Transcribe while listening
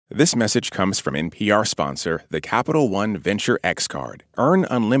This message comes from NPR sponsor, the Capital One Venture X Card. Earn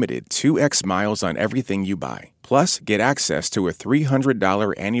unlimited 2x miles on everything you buy. Plus, get access to a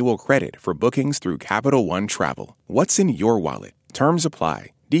 $300 annual credit for bookings through Capital One Travel. What's in your wallet? Terms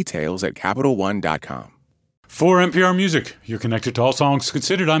apply. Details at CapitalOne.com. For NPR Music, you're connected to All Songs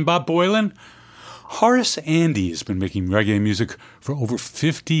Considered. I'm Bob Boylan. Horace Andy has been making reggae music for over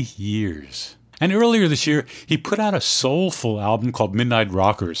 50 years. And earlier this year, he put out a soulful album called Midnight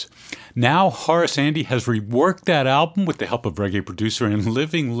Rockers. Now, Horace Andy has reworked that album with the help of reggae producer and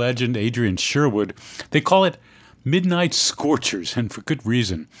living legend Adrian Sherwood. They call it Midnight Scorchers, and for good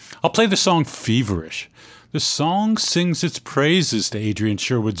reason. I'll play the song Feverish. The song sings its praises to Adrian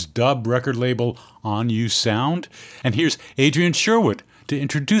Sherwood's dub record label On You Sound. And here's Adrian Sherwood to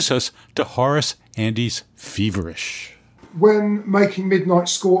introduce us to Horace Andy's Feverish. When making Midnight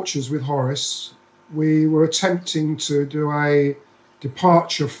Scorchers with Horace, we were attempting to do a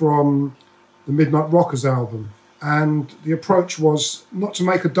departure from the Midnight Rockers album. And the approach was not to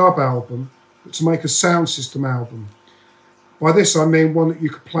make a dub album, but to make a sound system album. By this I mean one that you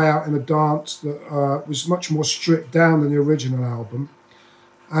could play out in a dance that was much more stripped down than the original album.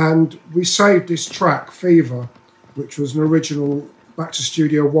 And we saved this track, Fever, which was an original Back to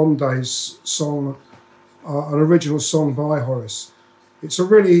Studio One Days song, an original song by Horace. It's a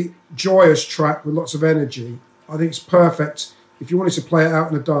really joyous track with lots of energy. I think it's perfect. If you wanted to play it out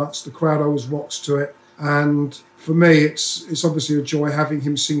in a dance, the crowd always rocks to it. And for me, it's obviously a joy having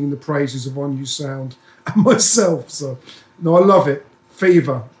him singing the praises of On You Sound and myself. So, no, I love it.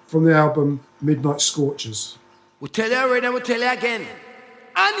 Fever from the album Midnight Scorchers. We'll tell you already, we'll tell you again.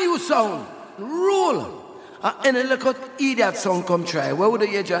 On You Sound, rule. Any little idiot sound come try. What would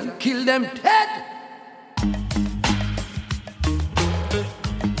you, John? Kill them dead.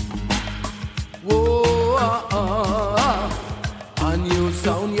 A new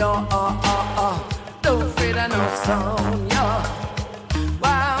sound, yeah, don't fade a no sound, yeah.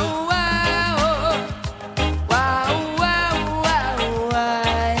 Wow, wow, wow, wow, wow, wow,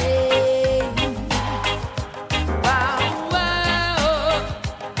 wow,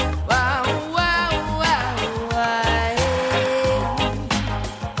 wow, wow, wow.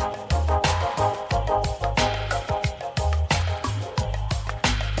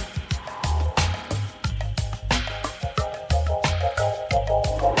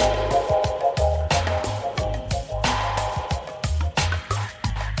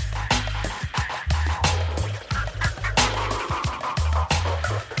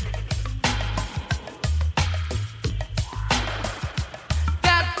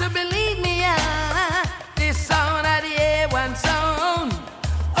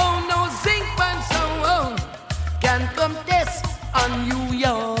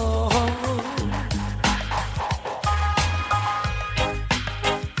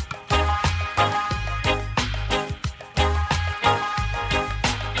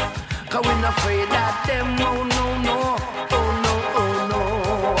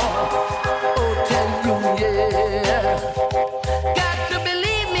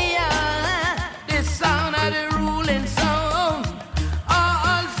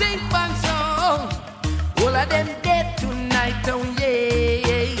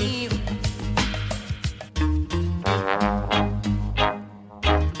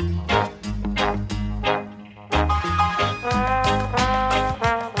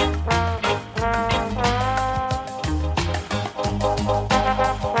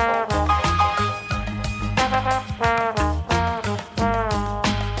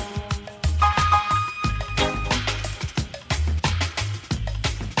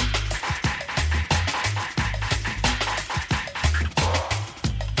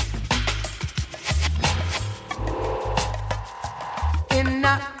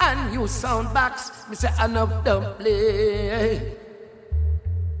 Sound box, me say enough don't play.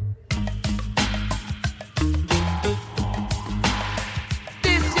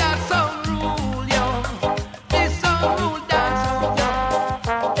 This your sound rule, yo. This sound rule dance, yo.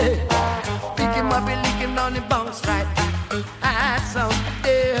 Hey. Pick him up and lick him down the bounce right back. That sound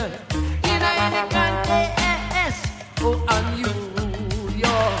there. In any contest, oh on you,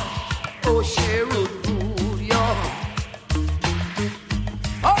 yo. Oh share rule, yo.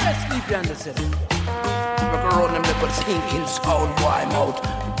 Oh, let's sleep you understand. Look around them little sinking sound boy mouth.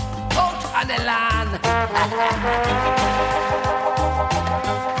 Out on the land.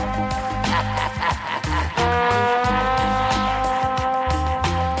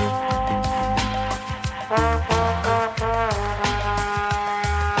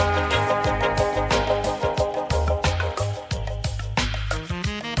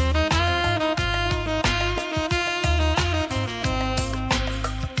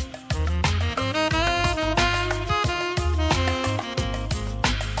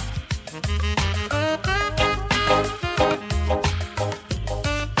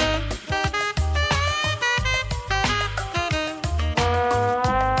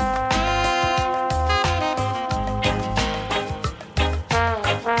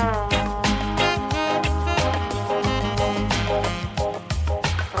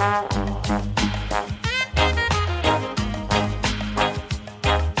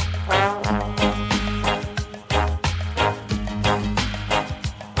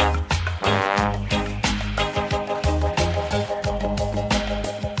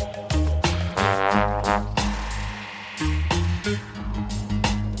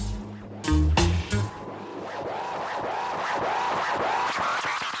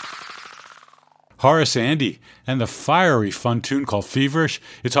 Horace Andy and the fiery fun tune called Feverish.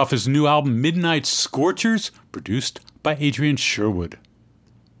 It's off his new album Midnight Scorchers, produced by Adrian Sherwood.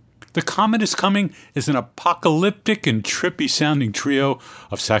 The Comet is Coming is an apocalyptic and trippy-sounding trio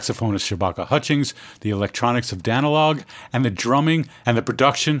of saxophonist Shabaka Hutchings, the electronics of Danalog, and the drumming and the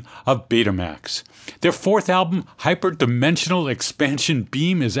production of Betamax. Their fourth album, Hyperdimensional Expansion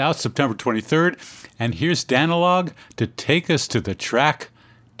Beam, is out September 23rd, and here's Danalog to take us to the track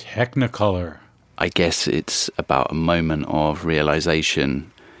Technicolor. I guess it's about a moment of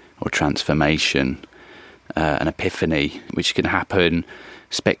realization or transformation, an epiphany, which can happen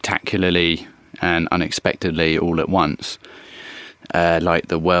spectacularly and unexpectedly all at once. Like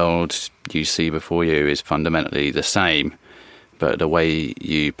the world you see before you is fundamentally the same, but the way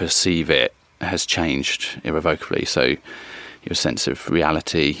you perceive it has changed irrevocably. So your sense of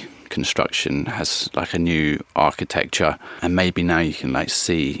reality construction has like a new architecture, and maybe now you can like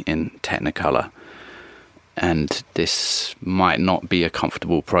see in Technicolor. And this might not be a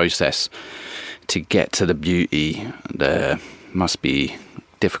comfortable process. To get to the beauty, there must be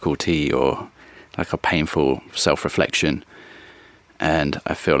difficulty or like a painful self-reflection. And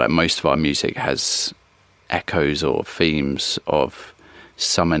I feel like most of our music has echoes or themes of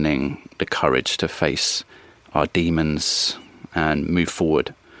summoning the courage to face our demons and move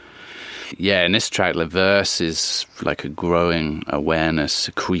forward. Yeah, in this track, the verse is like a growing awareness,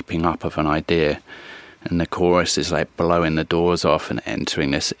 a creeping up of an idea. And the chorus is like blowing the doors off and entering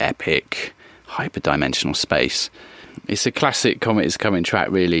this epic, hyperdimensional space. It's a classic Comet is Coming track,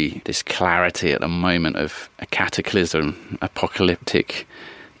 really. This clarity at the moment of a cataclysm, apocalyptic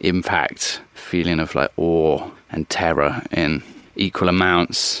impact, feeling of like awe and terror in equal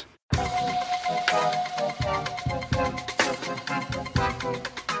amounts.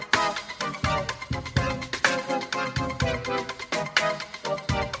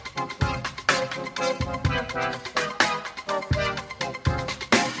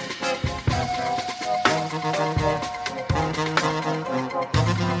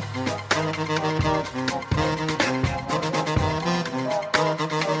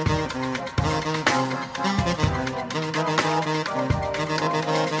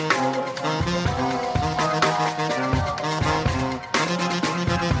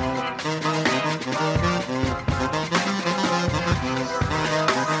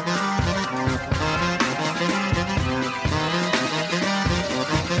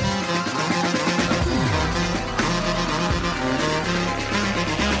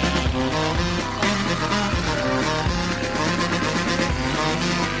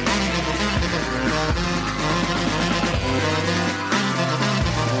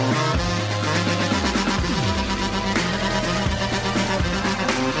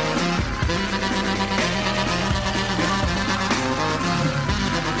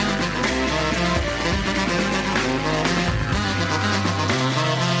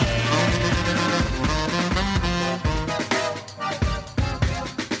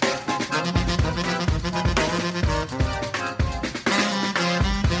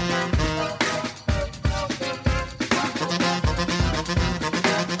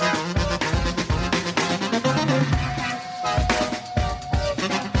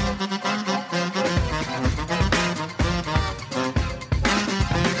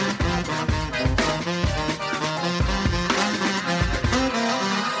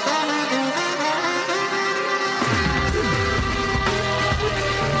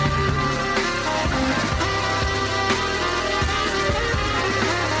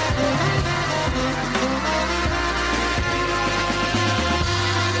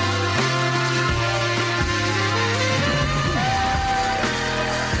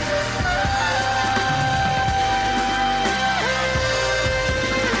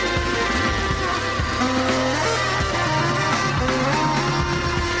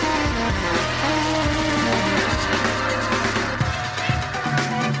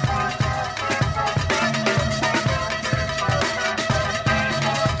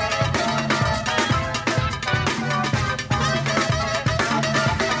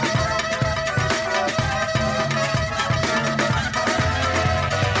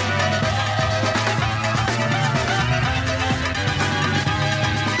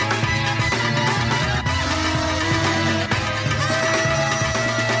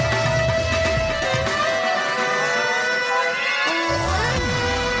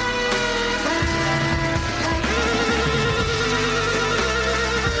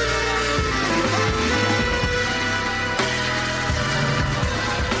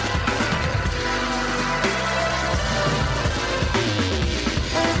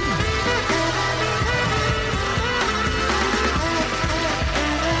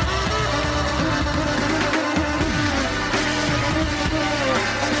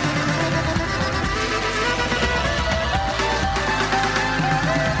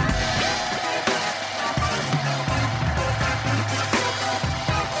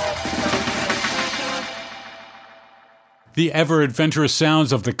 the ever-adventurous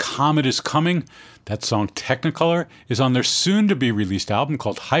sounds of The Comet is Coming. That song, Technicolor, is on their soon-to-be-released album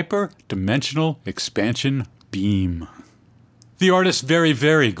called Hyper-Dimensional Expansion Beam. The artist Very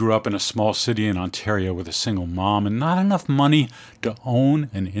Very grew up in a small city in Ontario with a single mom and not enough money to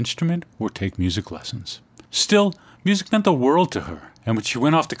own an instrument or take music lessons. Still, music meant the world to her, and when she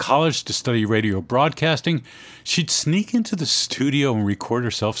went off to college to study radio broadcasting, she'd sneak into the studio and record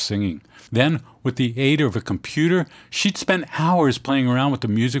herself singing. Then, with the aid of a computer, she'd spend hours playing around with the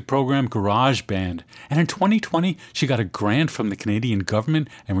music program GarageBand, and in 2020, she got a grant from the Canadian government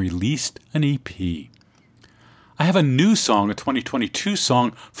and released an EP. I have a new song, a 2022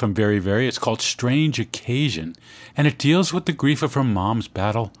 song from Very Very. It's called Strange Occasion, and it deals with the grief of her mom's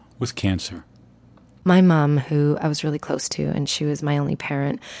battle with cancer. My mom, who I was really close to, and she was my only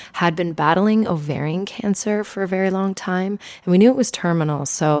parent, had been battling ovarian cancer for a very long time, and we knew it was terminal,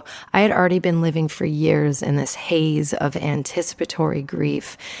 so I had already been living for years in this haze of anticipatory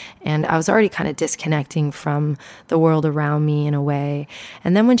grief, and I was already kind of disconnecting from the world around me in a way.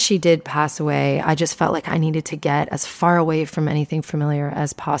 And then when she did pass away, I just felt like I needed to get as far away from anything familiar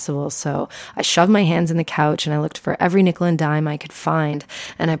as possible, so I shoved my hands in the couch and I looked for every nickel and dime I could find,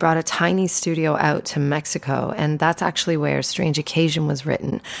 and I brought a tiny studio out to Mexico, and that's actually where Strange Occasion was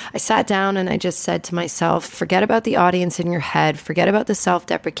written. I sat down and I just said to myself, forget about the audience in your head, forget about the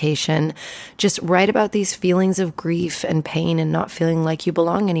self-deprecation, just write about these feelings of grief and pain and not feeling like you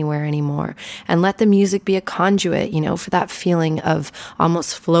belong anywhere anymore, and let the music be a conduit, for that feeling of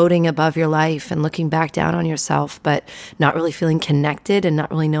almost floating above your life and looking back down on yourself, but not really feeling connected and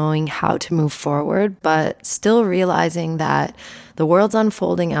not really knowing how to move forward, but still realizing that the world's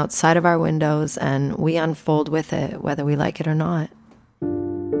unfolding outside of our windows and we unfold with it, whether we like it or not.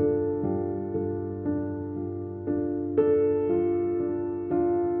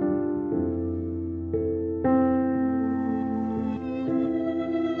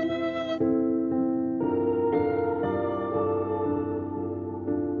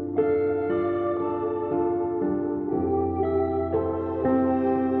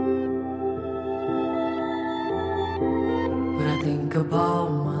 Think about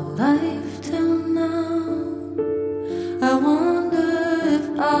my life till now, I wonder if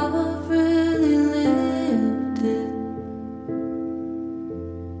I've really lived it.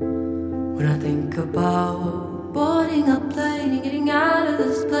 When I think about boarding a plane and getting out of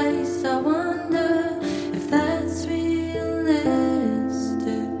this place, I wonder if that's realistic.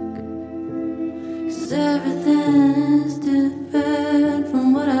 'Cause everything is different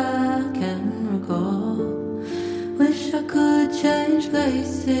from what I can recall. Wish I could change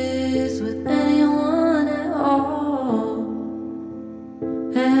places with anyone at all.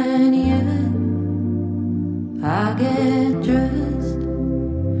 And yet I get dressed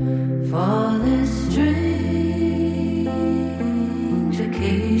for this strange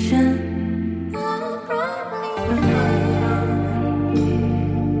occasion.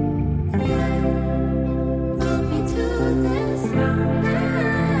 Put me to this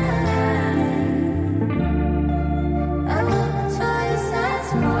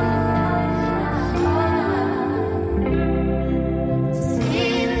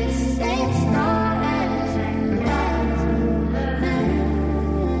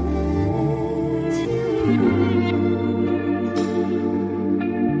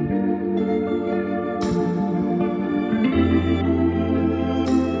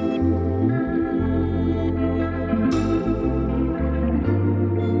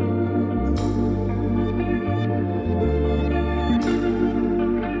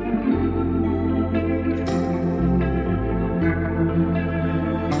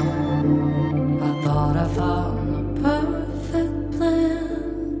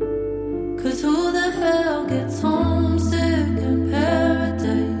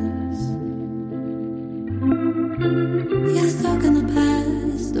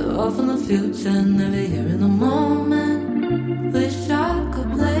future, never here in the moment. Wish I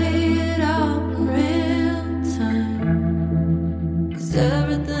could play it out in real time. 'Cause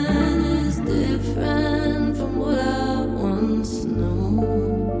everything is different from what I once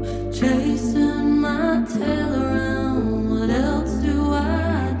knew. Chasing my tail around, what else do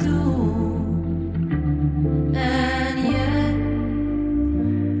I do? And yet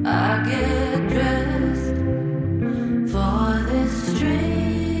I get dressed for this strange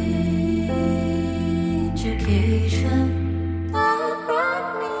occasion.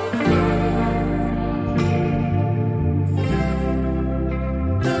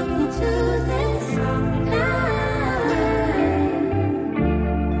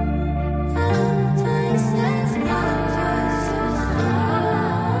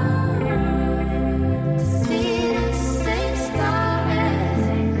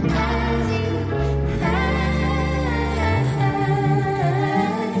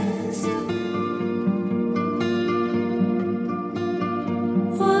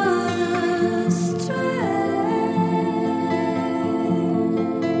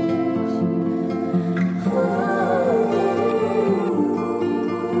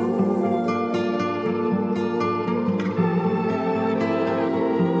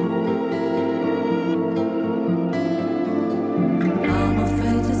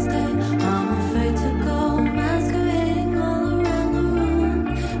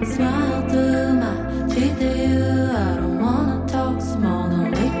 Smile through my teeth at you. I don't wanna talk small,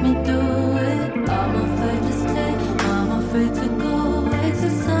 don't make me do it. I'm afraid to stay, I'm afraid to go.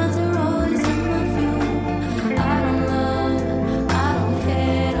 Exercise are always in my view. I don't love and I don't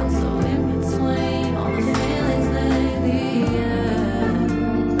hate, I'm so in between all the feelings lately, yeah.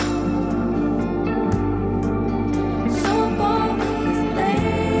 So I'm always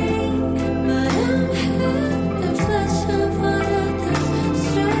late, but I'm here in flesh and fire that's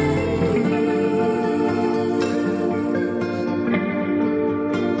strange.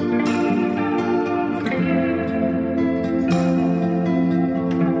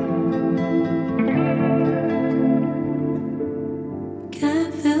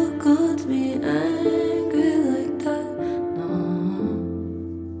 Can't feel good to be angry like that, no.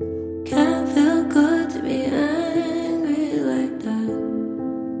 Can't feel good to be angry like that.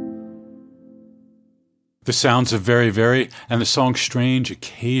 The sounds of Very Very and the song Strange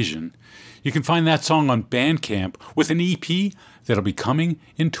Occasion. You can find that song on Bandcamp with an EP that'll be coming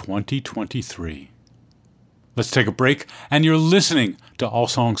in 2023. Let's take a break, and you're listening to All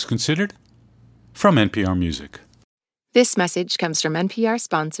Songs Considered from NPR Music. This message comes from NPR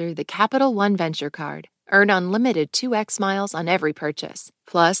sponsor, the Capital One Venture Card. Earn unlimited 2x miles on every purchase.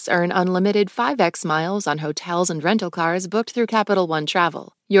 Plus, earn unlimited 5x miles on hotels and rental cars booked through Capital One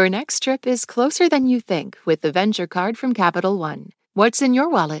Travel. Your next trip is closer than you think with the Venture Card from Capital One. What's in your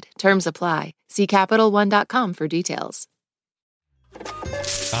wallet? Terms apply. See CapitalOne.com for details.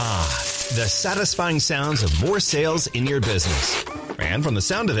 The satisfying sounds of more sales in your business. And from the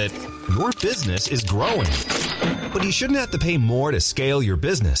sound of it, your business is growing. But you shouldn't have to pay more to scale your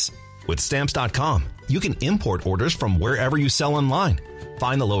business. With Stamps.com, you can import orders from wherever you sell online,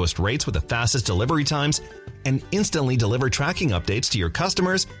 find the lowest rates with the fastest delivery times, and instantly deliver tracking updates to your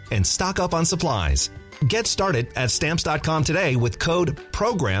customers and stock up on supplies. Get started at Stamps.com today with code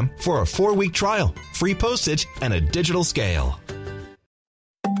PROGRAM for a 4-week trial, free postage, and a digital scale.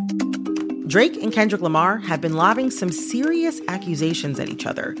 Drake and Kendrick Lamar have been lobbing some serious accusations at each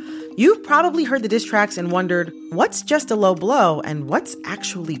other. You've probably heard the diss tracks and wondered, what's just a low blow and what's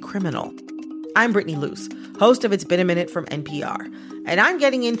actually criminal? I'm Brittany Luce, host of It's Been a Minute from NPR, and I'm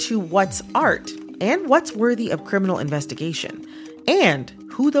getting into what's art and what's worthy of criminal investigation, and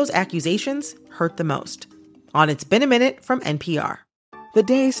who those accusations hurt the most. On It's Been a Minute from NPR. The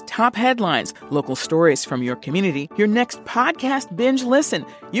day's top headlines, local stories from your community, your next podcast binge listen.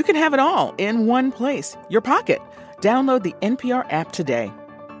 You can have it all in one place, your pocket. Download the NPR app today.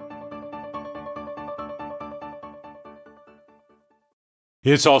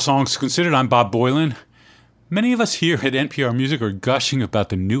 It's All Songs Considered. I'm Bob Boylan. Many of us here at NPR Music are gushing about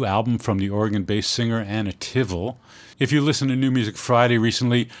the new album from the Oregon-based singer Anna Tivel. If you listened to New Music Friday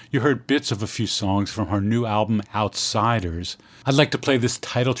recently, you heard bits of a few songs from her new album, Outsiders. I'd like to play this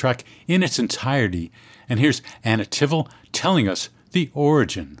title track in its entirety, and here's Anna Tivel telling us the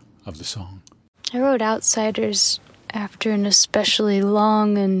origin of the song. I wrote Outsiders after an especially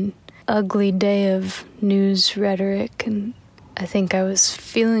long and ugly day of news rhetoric, and I think I was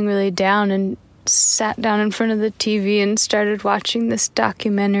feeling really down and sat down in front of the TV and started watching this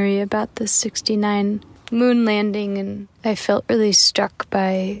documentary about the 69 moon landing, and I felt really struck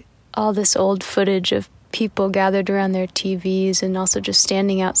by all this old footage of people gathered around their TVs and also just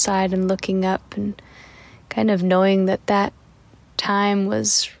standing outside and looking up and kind of knowing that that time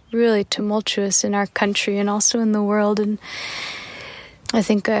was really tumultuous in our country and also in the world. And I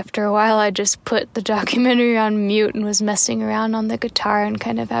think after a while I just put the documentary on mute and was messing around on the guitar and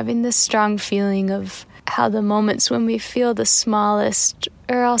kind of having this strong feeling of how the moments when we feel the smallest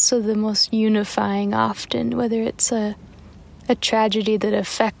are also the most unifying often, whether it's a tragedy that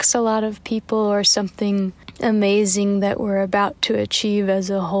affects a lot of people or something amazing that we're about to achieve as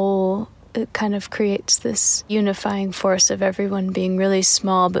a whole. It kind of creates this unifying force of everyone being really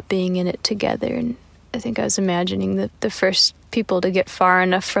small but being in it together. And I think I was imagining that the first people to get far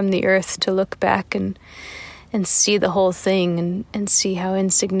enough from the earth to look back and see the whole thing and see how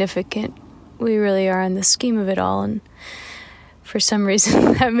insignificant we really are in the scheme of it all. And for some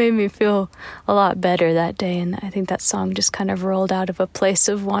reason, that made me feel a lot better that day. And I think that song just kind of rolled out of a place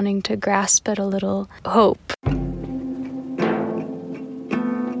of wanting to grasp at a little hope.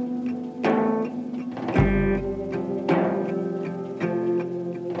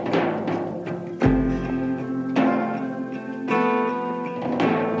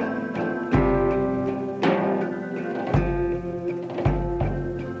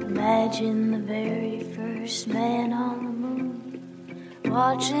 Imagine the very first man on the moon,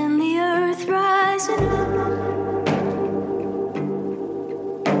 watching the earth rising up.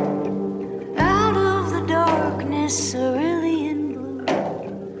 Out of the darkness, cerulean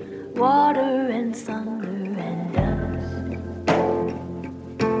blue, water and thunder and dust,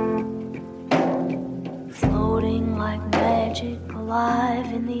 floating like magic,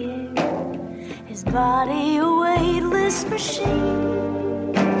 alive in the air, his body a weightless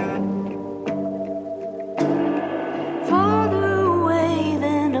machine. Farther away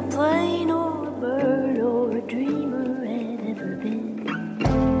than a plane or a bird or a dreamer had ever been.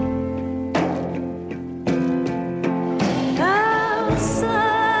 Outsiders,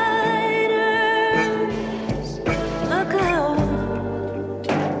 look up.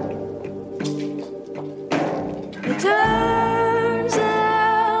 It turns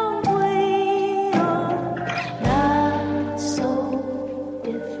out we are not so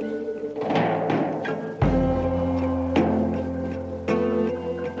different.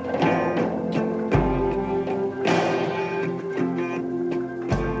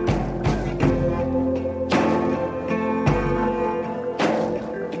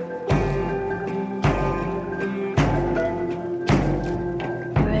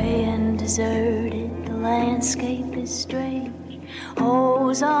 Gray and deserted, the landscape is strange.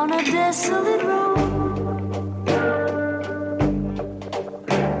 Holes on a desolate road,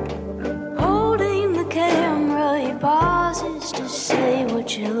 holding the camera, he pauses to say,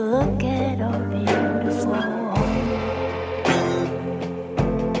 "Would you look at our beautiful home?"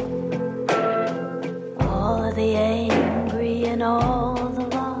 All of the angry and all the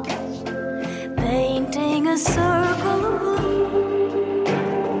lost, painting a circle of blue.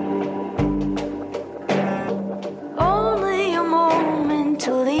 Only a moment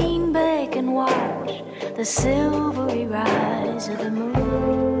to lean back and watch the silvery rise of the moon.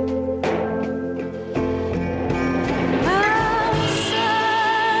 Outsiders,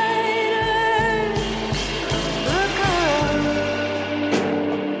 look up.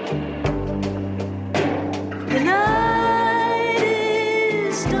 The night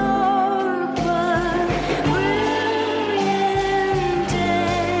is dark but brilliant,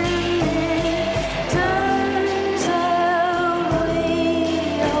 and it turns out we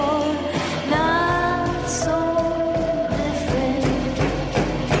are not so different.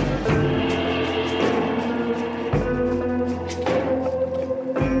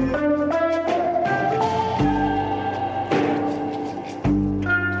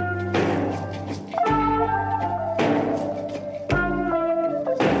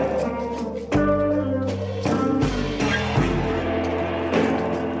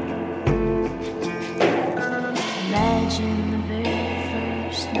 Imagine the very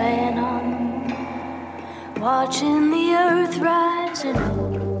first man on the moon, watching the earth rising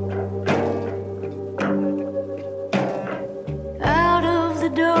up. Out of the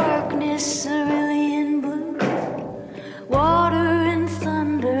darkness, cerulean blue, water and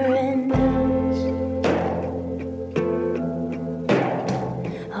thunder and dust.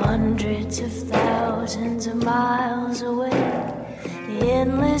 Hundreds of thousands of miles away, the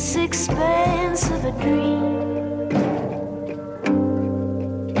endless expanse of a dream.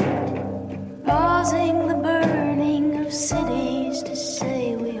 Pausing the burning of cities to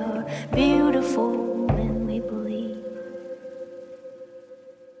say we are beautiful when we believe.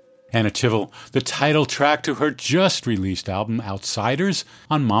 Anna Tivel, the title track to her just released album Outsiders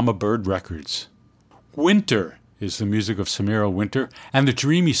on Mama Bird Records. Winter is the music of Samira Winter, and the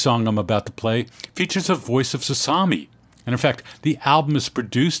dreamy song I'm about to play features a voice of Sasami. And in fact, the album is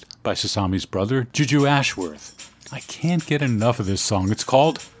produced by Sasami's brother, Juju Ashworth. I can't get enough of this song. It's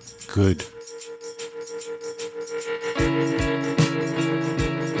called Good. I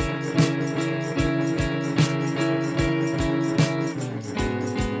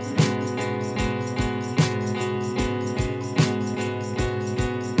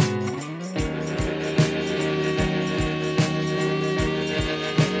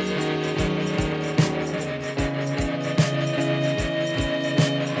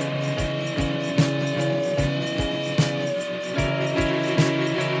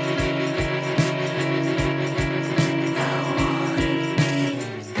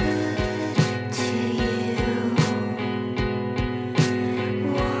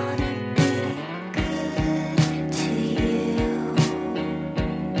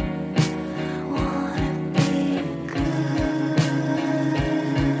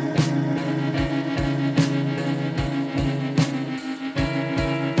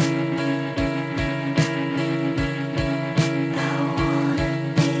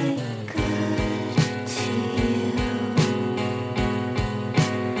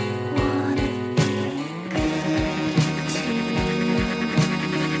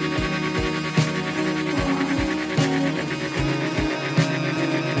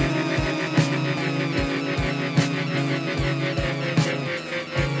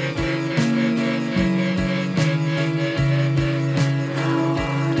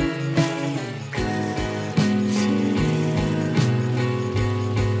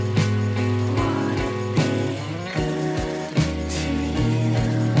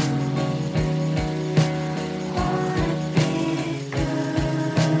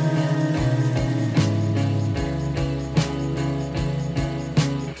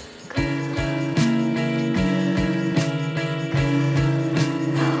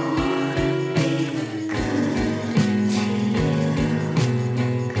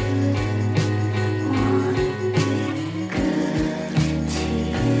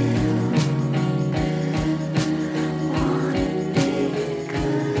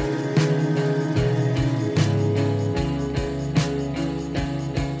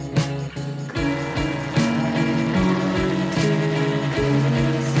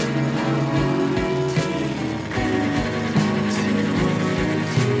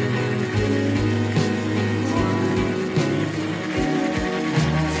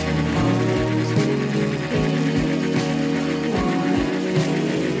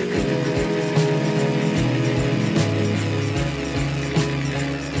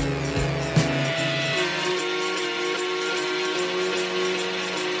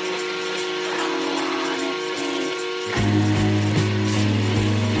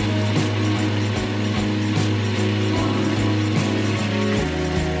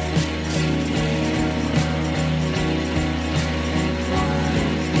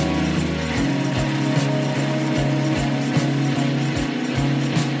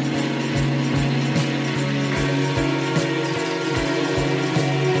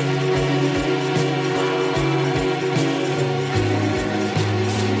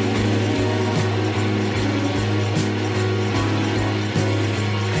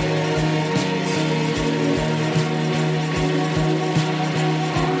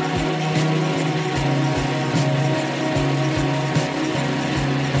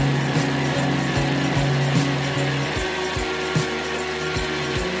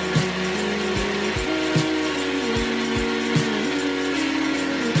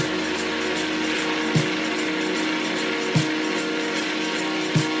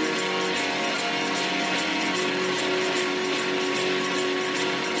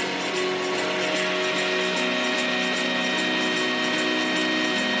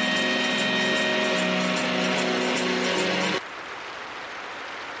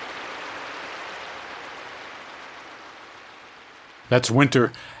That's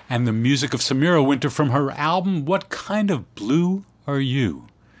Winter, and the music of Samira Winter from her album What Kind of Blue Are You?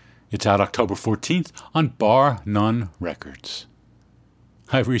 It's out October 14th on Bar None Records.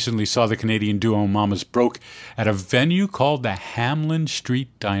 I recently saw the Canadian duo Mamas Broke at a venue called the Hamlin Street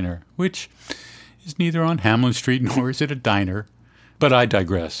Diner, which is neither on Hamlin Street nor is it a diner. But I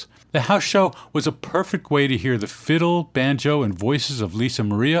digress. The house show was a perfect way to hear the fiddle, banjo, and voices of Lisa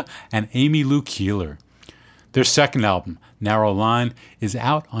Maria and Amy Lou Keeler. Their second album, Narrow Line, is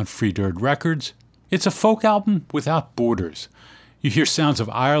out on Free Dirt Records. It's a folk album without borders. You hear sounds of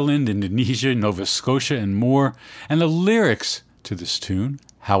Ireland, Indonesia, Nova Scotia, and more, and the lyrics to this tune,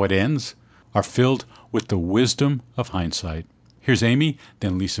 How It Ends, are filled with the wisdom of hindsight. Here's Amy,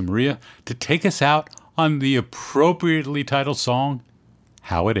 then Lisa Maria, to take us out on the appropriately titled song,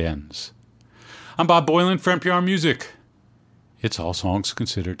 How It Ends. I'm Bob Boylan for NPR Music. It's All Songs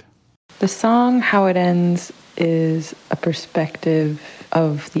Considered. The song How It Ends is a perspective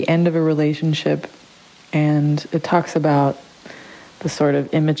of the end of a relationship, and it talks about the sort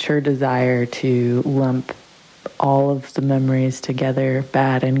of immature desire to lump all of the memories together,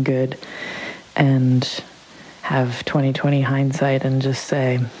 bad and good, and have 20/20 hindsight and just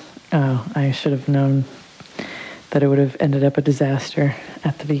say, oh, I should have known that it would have ended up a disaster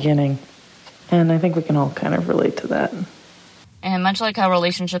at the beginning. And I think we can all kind of relate to that. And much like how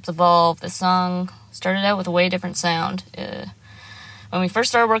relationships evolve, this song started out with a way different sound. When we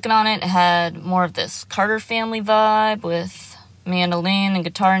first started working on it, it had more of this Carter family vibe with mandolin and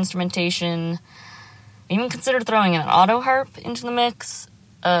guitar instrumentation. We even considered throwing an auto harp into the mix.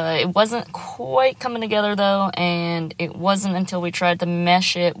 It wasn't quite coming together, though, and it wasn't until we tried to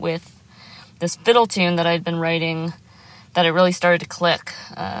mesh it with this fiddle tune that I'd been writing that it really started to click.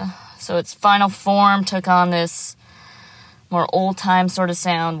 So its final form took on this more old-time sort of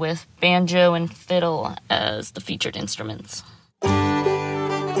sound with banjo and fiddle as the featured instruments.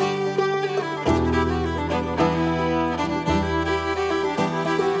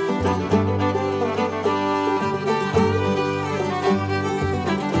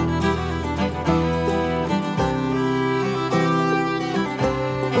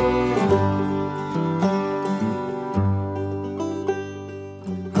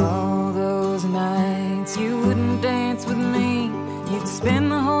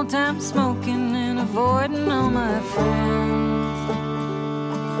 Spend the whole time smoking and avoiding all my friends.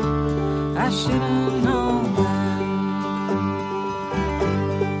 I should have known that.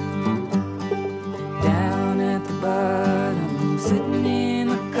 Down at the bottom, sitting in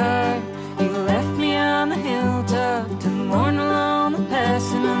the car, you left me on the hilltop to mourn alone the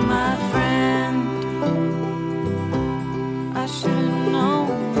passing of my friend. I should have known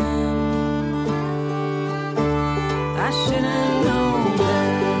that. I should have known.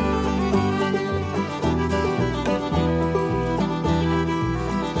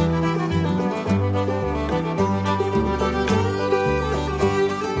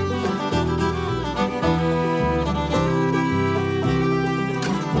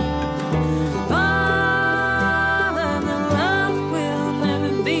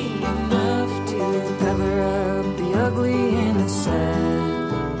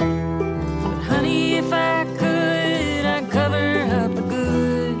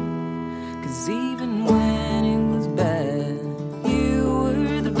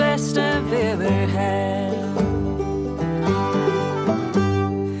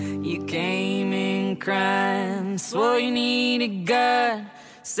 Swore you needed God,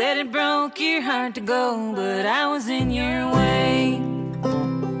 said it broke your heart to go, but I was in your way.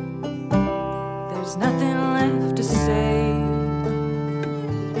 There's nothing left to say.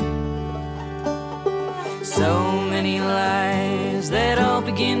 So many lives that all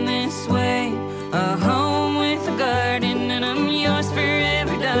begin this way. A home with a garden and I'm yours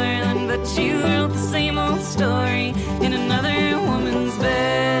forever, darling. But you wrote the same old story in another woman's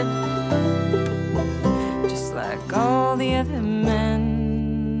bed. Like all the other men,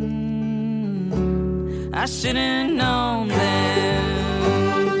 I should have known them.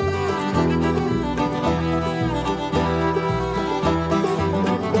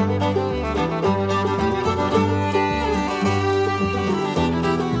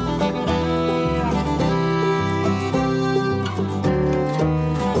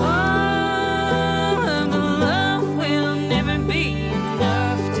 All of the love will never be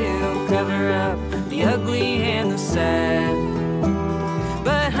enough to cover up the ugly and the sad.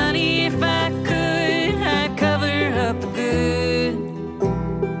 But honey, if I could, I'd cover up the good.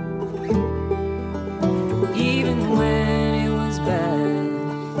 Even when it was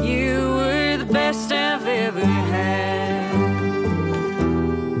bad, you were the best I've ever had.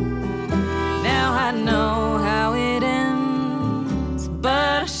 Now I know how it ends.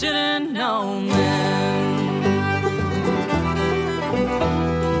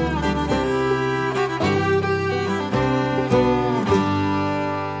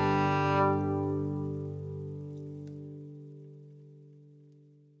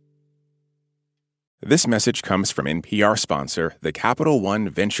 This message comes from NPR sponsor, the Capital One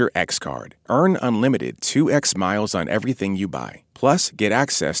Venture X Card. Earn unlimited 2x miles on everything you buy. Plus, get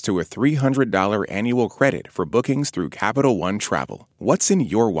access to a $300 annual credit for bookings through Capital One Travel. What's in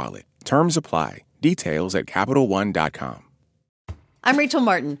your wallet? Terms apply. Details at CapitalOne.com. I'm Rachel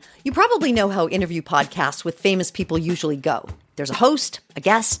Martin. You probably know how interview podcasts with famous people usually go. There's a host, a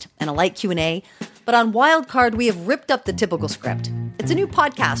guest, and a light Q&A. But on Wildcard, we have ripped up the typical script. It's a new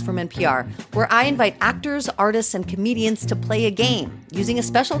podcast from NPR where I invite actors, artists, and comedians to play a game using a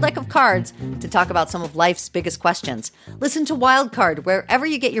special deck of cards to talk about some of life's biggest questions. Listen to Wildcard wherever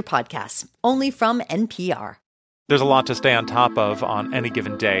you get your podcasts, only from NPR. There's a lot to stay on top of on any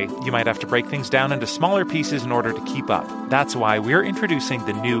given day. You might have to break things down into smaller pieces in order to keep up. That's why we're introducing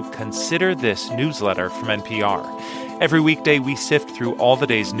the new Consider This newsletter from NPR. Every weekday, we sift through all the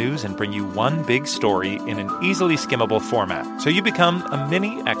day's news and bring you one big story in an easily skimmable format, so you become a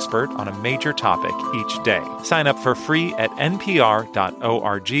mini expert on a major topic each day. Sign up for free at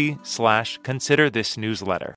npr.org/considerthisnewsletter.